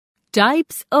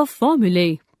Types of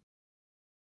formulae.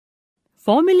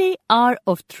 Formulae are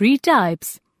of three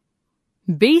types.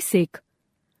 Basic.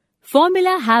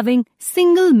 Formula having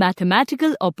single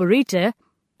mathematical operator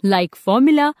like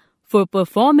formula for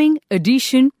performing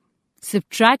addition,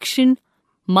 subtraction,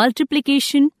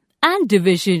 multiplication and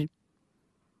division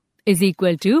is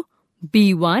equal to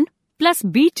B1 plus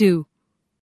B2.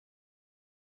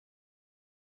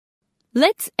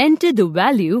 Let's enter the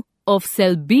value of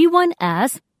cell B1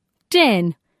 as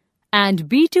 10 and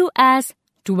B2 as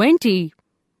 20.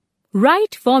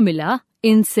 Write formula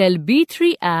in cell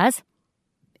B3 as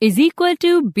is equal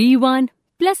to B1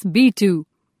 plus B2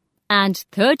 and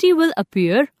 30 will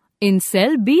appear in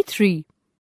cell B3.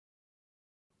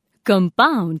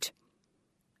 Compound.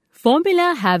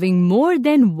 Formula having more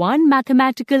than one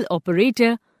mathematical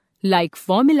operator like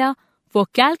formula for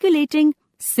calculating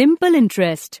simple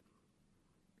interest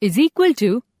is equal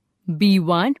to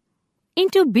B1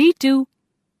 into B2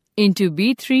 into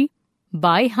B3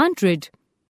 by 100.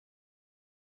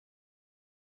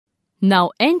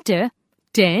 Now enter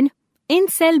 10 in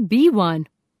cell B1,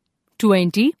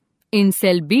 20 in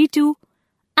cell B2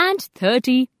 and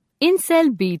 30 in cell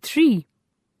B3.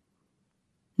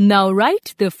 Now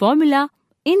write the formula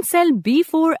in cell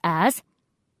B4 as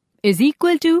is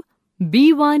equal to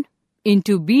B1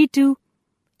 into B2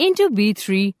 into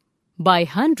B3 by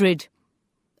 100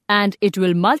 and it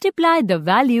will multiply the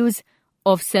values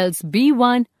of cells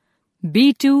B1,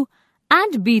 B2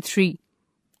 and B3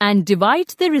 and divide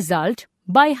the result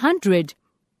by 100.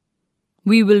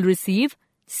 We will receive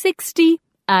 60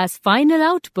 as final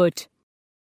output.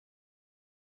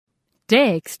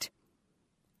 Text.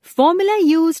 Formula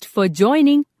used for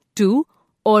joining two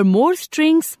or more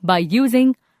strings by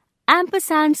using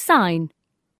ampersand sign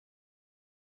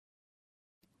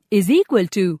is equal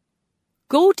to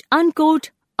quote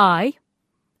unquote I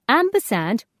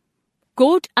ampersand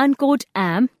quote unquote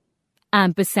am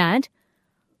ampersand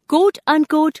quote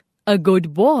unquote a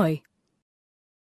good boy.